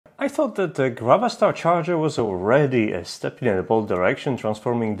I thought that the GravaStar charger was already a step in a bold direction,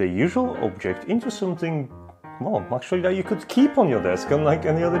 transforming the usual object into something, well, actually that you could keep on your desk unlike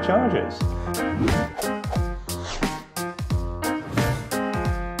any other chargers.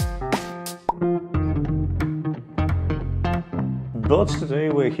 But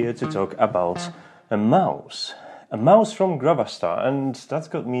today we're here to talk about a mouse from GravaStar, and that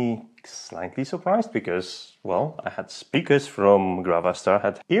got me slightly surprised because, well, I had speakers from GravaStar,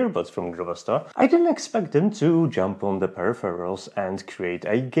 had earbuds from GravaStar. I didn't expect them to jump on the peripherals and create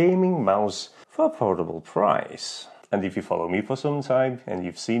a gaming mouse for an affordable price. And if you follow me for some time and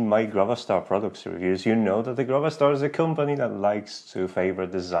you've seen my GravaStar products reviews, you know that the GravaStar is a company that likes to favor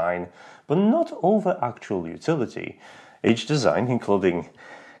design, but not over actual utility. Each design, including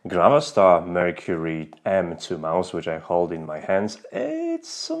GravaStar Mercury M2 mouse, which I hold in my hands, it's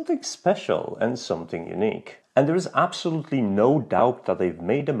something special and something unique. And there is absolutely no doubt that they've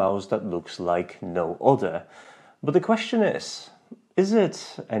made a mouse that looks like no other. But the question is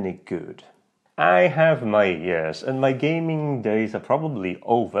it any good? I have my years, and my gaming days are probably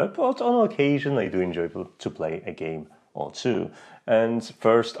over, but on occasion I do enjoy to play a game or two. And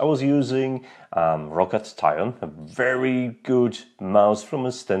first I was using Rocket Tyon, a very good mouse from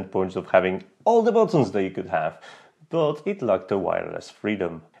a standpoint of having all the buttons that you could have, but it lacked the wireless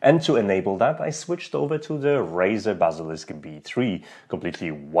freedom. And to enable that, I switched over to the Razer Basilisk B3,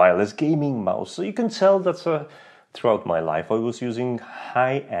 completely wireless gaming mouse. So you can tell that throughout my life I was using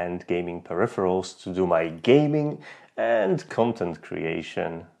high-end gaming peripherals to do my gaming and content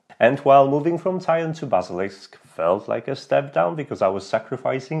creation. And while moving from Tyon to Basilisk felt like a step down because I was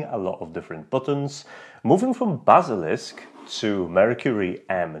sacrificing a lot of different buttons, moving from Basilisk to Mercury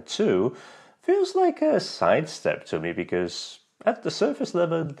M2 feels like a sidestep to me because at the surface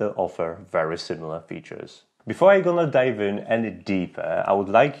level they offer very similar features. Before I'm gonna dive in any deeper, I would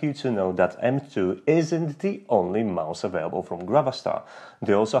like you to know that M2 isn't the only mouse available from GravaStar.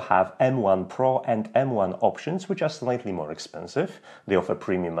 They also have M1 Pro and M1 options, which are slightly more expensive. They offer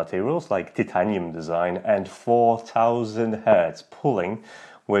premium materials like titanium design and 4000 Hz pulling,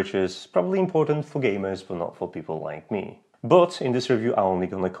 which is probably important for gamers but not for people like me. But in this review I'm only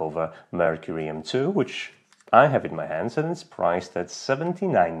gonna cover Mercury M2, which I have in my hands, and it's priced at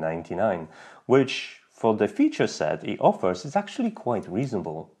 $79.99, which for the feature set it offers, it's actually quite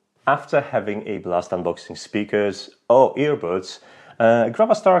reasonable. After having a blast unboxing speakers or earbuds,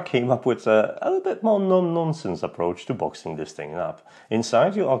 GravaStar came up with a little bit more non-nonsense approach to boxing this thing up.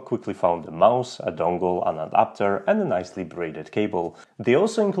 Inside you all quickly found a mouse, a dongle, an adapter and a nicely braided cable. They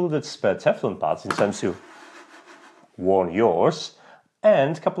also included spare Teflon pads in case you worn yours,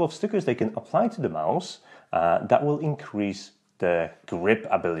 and a couple of stickers they can apply to the mouse that will increase the grip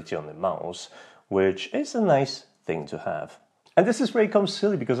ability on the mouse, which is a nice thing to have. And this is where it comes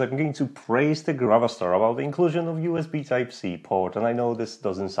silly because I'm going to praise the GravaStar about the inclusion of USB Type-C port, and I know this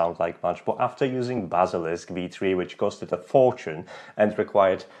doesn't sound like much, but after using Basilisk V3, which costed a fortune and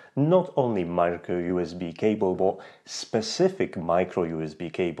required not only micro USB cable but specific micro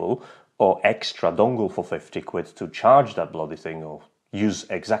USB cable or extra dongle for 50 quid to charge that bloody thing, or use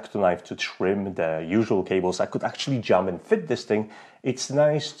X-Acto knife to trim the usual cables, I could actually jam and fit this thing. It's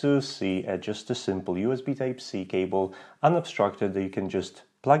nice to see just a simple USB Type-C cable, unobstructed, that you can just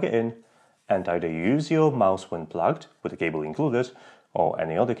plug it in and either use your mouse when plugged, with the cable included, or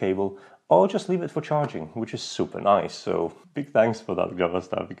any other cable, or just leave it for charging, which is super nice. So big thanks for that,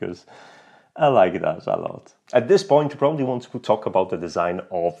 GravaStar, because I like that a lot. At this point, you probably want to talk about the design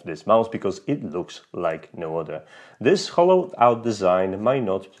of this mouse because it looks like no other. This hollowed out design might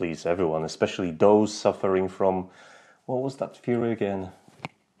not please everyone, especially those suffering from, what was that fear again?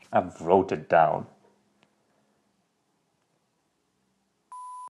 I've wrote it down.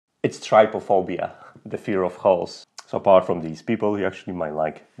 It's trypophobia, the fear of holes. So apart from these people, you actually might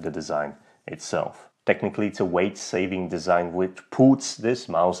like the design itself. Technically, it's a weight-saving design which puts this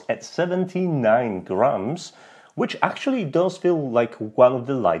mouse at 79 grams, which actually does feel like one of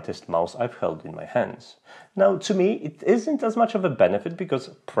the lightest mouse I've held in my hands. Now, to me, it isn't as much of a benefit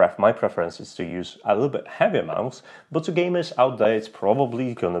because my preference is to use a little bit heavier mouse, but to gamers out there, it's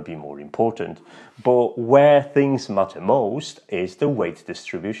probably gonna be more important. But where things matter most is the weight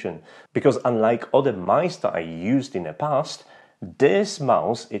distribution, because unlike other mice that I used in the past, this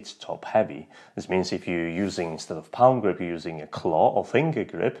mouse, it's top heavy. This means if you're using, instead of palm grip, you're using a claw or finger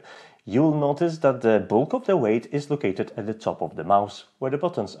grip, you'll notice that the bulk of the weight is located at the top of the mouse, where the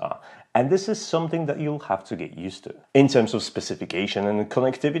buttons are. And this is something that you'll have to get used to. In terms of specification and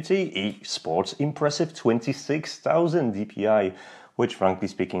connectivity, it sports impressive 26,000 dpi, which frankly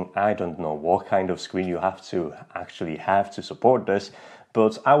speaking, I don't know what kind of screen you have to actually have to support this,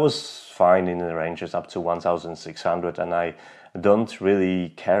 But I was fine in the ranges up to 1600, and I don't really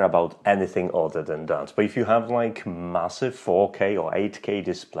care about anything other than that. But if you have like massive 4K or 8K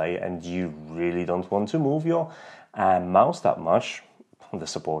display and you really don't want to move your mouse that much, the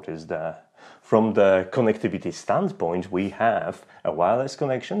support is there. From the connectivity standpoint, we have a wireless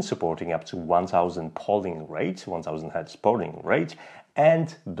connection supporting up to 1000 polling rate, 1000 Hz polling rate,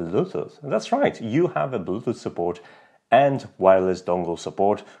 and Bluetooth. That's right, you have a Bluetooth support and wireless dongle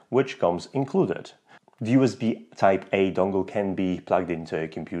support, which comes included. The USB Type-A dongle can be plugged into a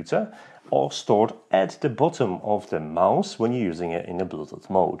computer or stored at the bottom of the mouse when you're using it in a Bluetooth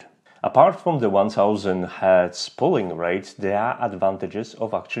mode. Apart from the 1000 Hz polling rate, there are advantages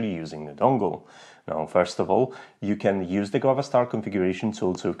of actually using the dongle. Now, first of all, you can use the GravaStar configuration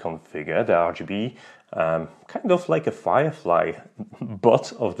tool to configure the RGB, kind of like a Firefly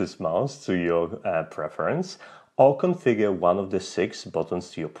butt of this mouse to your preference, or configure one of the 6 buttons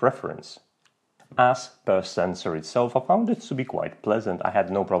to your preference. As per sensor itself, I found it to be quite pleasant. I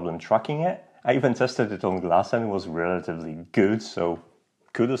had no problem tracking it. I even tested it on glass and it was relatively good, so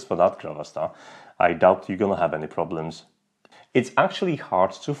kudos for that, GravaStar. I doubt you're gonna have any problems. It's actually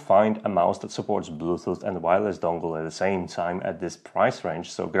hard to find a mouse that supports Bluetooth and wireless dongle at the same time at this price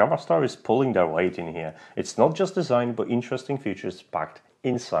range, so GravaStar is pulling their weight in here. It's not just design, but interesting features packed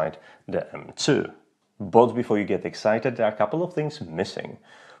inside the M2. But before you get excited, there are a couple of things missing.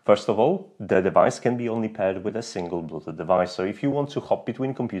 First of all, the device can be only paired with a single Bluetooth device, so if you want to hop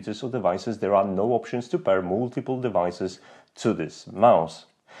between computers or devices, there are no options to pair multiple devices to this mouse.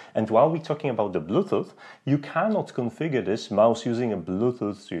 And while we're talking about the Bluetooth, you cannot configure this mouse using a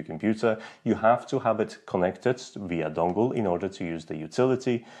Bluetooth to your computer. You have to have it connected via dongle in order to use the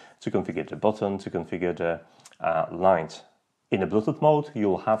utility, to configure the button, to configure the light. In a Bluetooth mode,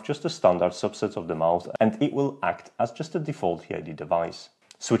 you'll have just a standard subset of the mouse and it will act as just a default HID device.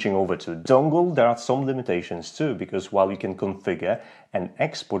 Switching over to dongle, there are some limitations too, because while you can configure and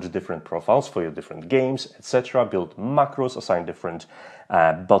export different profiles for your different games, etc., build macros, assign different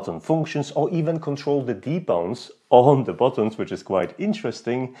button functions, or even control the debounce on the buttons, which is quite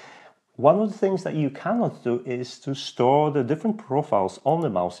interesting, one of the things that you cannot do is to store the different profiles on the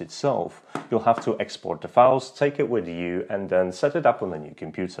mouse itself. You'll have to export the files, take it with you, and then set it up on a new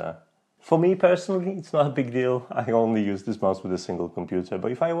computer. For me personally, it's not a big deal. I only use this mouse with a single computer,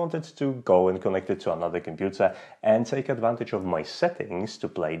 but if I wanted to go and connect it to another computer and take advantage of my settings to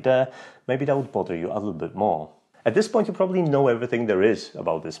play there, maybe that would bother you a little bit more. At this point, you probably know everything there is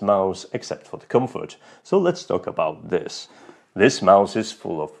about this mouse, except for the comfort. So let's talk about this. This mouse is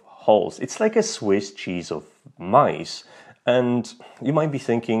full of holes. It's like a Swiss cheese of mice, and you might be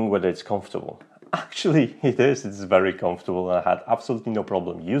thinking whether it's comfortable. Actually, it is. It's very comfortable, and I had absolutely no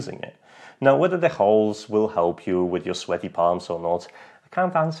problem using it. Now, whether the holes will help you with your sweaty palms or not, I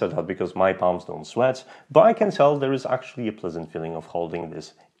can't answer that because my palms don't sweat, but I can tell there is actually a pleasant feeling of holding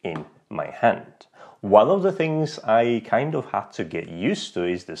this in my hand. One of the things I kind of had to get used to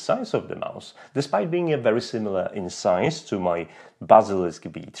is the size of the mouse. Despite being very similar in size to my Basilisk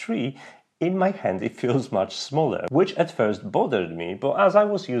B3, in my hand it feels much smaller, which at first bothered me, but as I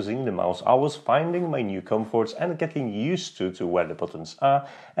was using the mouse I was finding my new comforts and getting used to where the buttons are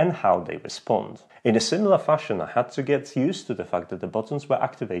and how they respond. In a similar fashion, I had to get used to the fact that the buttons were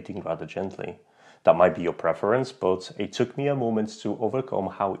activating rather gently. That might be your preference, but it took me a moment to overcome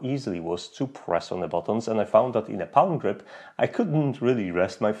how easily it was to press on the buttons, and I found that in a palm grip I couldn't really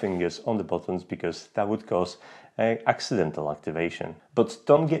rest my fingers on the buttons because that would cause accidental activation. But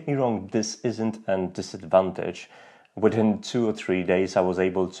don't get me wrong, this isn't a disadvantage. Within 2 or 3 days I was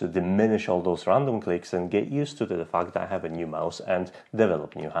able to diminish all those random clicks and get used to the fact that I have a new mouse and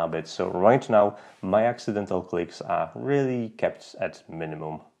develop new habits. So right now my accidental clicks are really kept at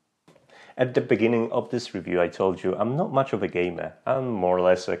minimum. At the beginning of this review I told you I'm not much of a gamer. I'm more or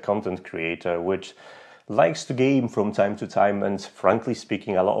less a content creator which likes to game from time to time, and frankly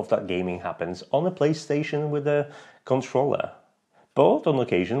speaking a lot of that gaming happens on a PlayStation with a controller. But on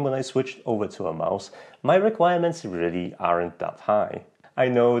occasion when I switched over to a mouse, my requirements really aren't that high. I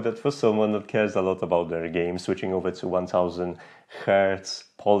know that for someone that cares a lot about their game, switching over to 1000 Hz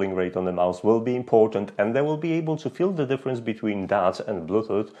polling rate on the mouse will be important, and they will be able to feel the difference between that and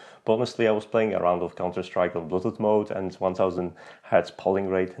Bluetooth. But honestly, I was playing a round of Counter-Strike on Bluetooth mode and 1000 Hz polling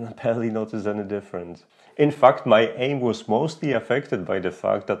rate, and I barely noticed any difference. In fact, my aim was mostly affected by the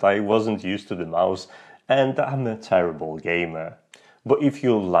fact that I wasn't used to the mouse, and I'm a terrible gamer. But if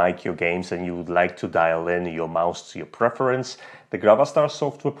you like your games and you would like to dial in your mouse to your preference, the GravaStar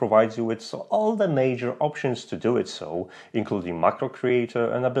software provides you with all the major options to do it so, including macro creator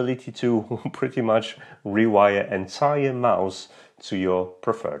and ability to pretty much rewire entire mouse to your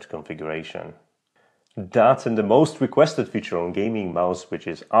preferred configuration. That and the most requested feature on gaming mouse, which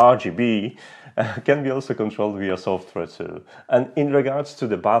is RGB, can be also controlled via software too. And in regards to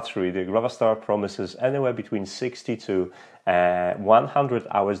the battery, the GravaStar promises anywhere between 60 to 100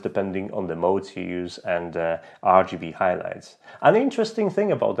 hours depending on the modes you use and RGB highlights. An interesting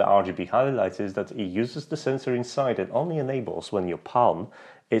thing about the RGB highlights is that it uses the sensor inside and only enables when your palm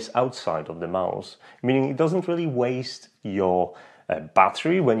is outside of the mouse, meaning it doesn't really waste your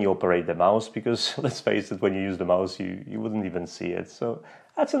battery when you operate the mouse, because let's face it, when you use the mouse you wouldn't even see it. So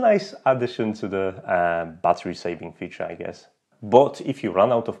that's a nice addition to the battery saving feature, I guess. But if you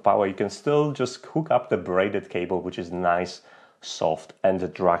run out of power, you can still just hook up the braided cable, which is nice, soft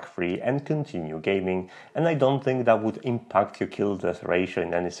and drag free, and continue gaming. And I don't think that would impact your kill death ratio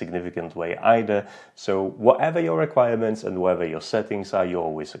in any significant way either. So whatever your requirements and whatever your settings are, you're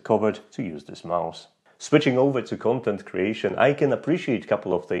always covered to use this mouse. Switching over to content creation, I can appreciate a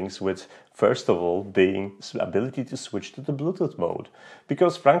couple of things, with first of all being the ability to switch to the Bluetooth mode.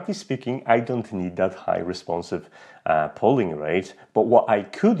 Because frankly speaking, I don't need that high responsive polling rate, but what I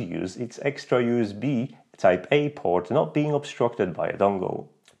could use is extra USB Type A port not being obstructed by a dongle.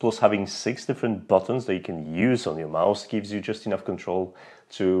 Plus having 6 different buttons that you can use on your mouse gives you just enough control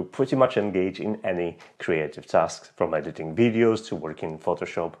to pretty much engage in any creative tasks, from editing videos to working in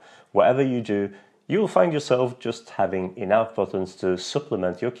Photoshop. Whatever you do, you'll find yourself just having enough buttons to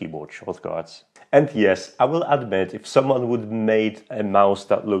supplement your keyboard shortcuts. And yes, I will admit, if someone would made a mouse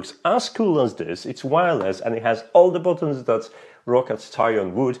that looks as cool as this, it's wireless and it has all the buttons that rockets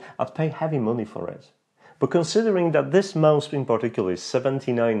Tyon would, I'd pay heavy money for it. But considering that this mouse in particular is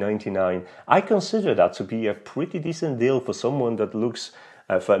 $79.99, I consider that to be a pretty decent deal for someone that looks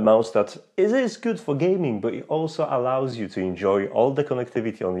for a mouse that is good for gaming, but it also allows you to enjoy all the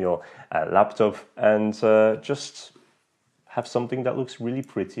connectivity on your laptop and just have something that looks really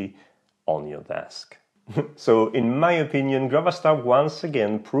pretty on your desk. So in my opinion, GravaStar once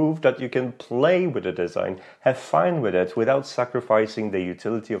again proved that you can play with the design, have fun with it without sacrificing the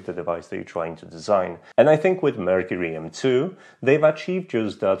utility of the device that you're trying to design. And I think with Mercury M2, they've achieved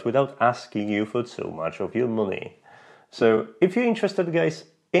just that without asking you for too much of your money. So if you're interested, guys,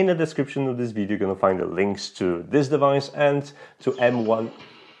 in the description of this video, you're going to find the links to this device and to M1.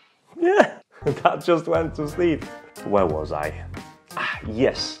 Yeah, that just went to sleep. Where was I?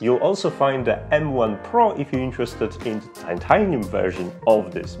 Yes, you'll also find the M1 Pro if you're interested in the titanium version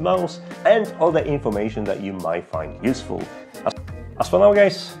of this mouse, and other information that you might find useful. As for now,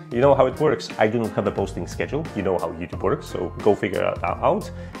 guys, you know how it works. I do not have a posting schedule. You know how YouTube works, so go figure that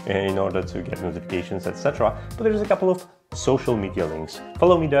out in order to get notifications, etc. But there's a couple of social media links.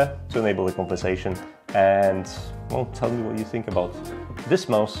 Follow me there to enable a conversation, and well, tell me what you think about this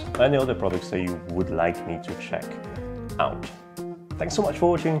mouse or any other products that you would like me to check out. Thanks so much for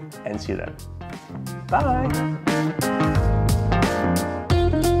watching, and see you then. Bye!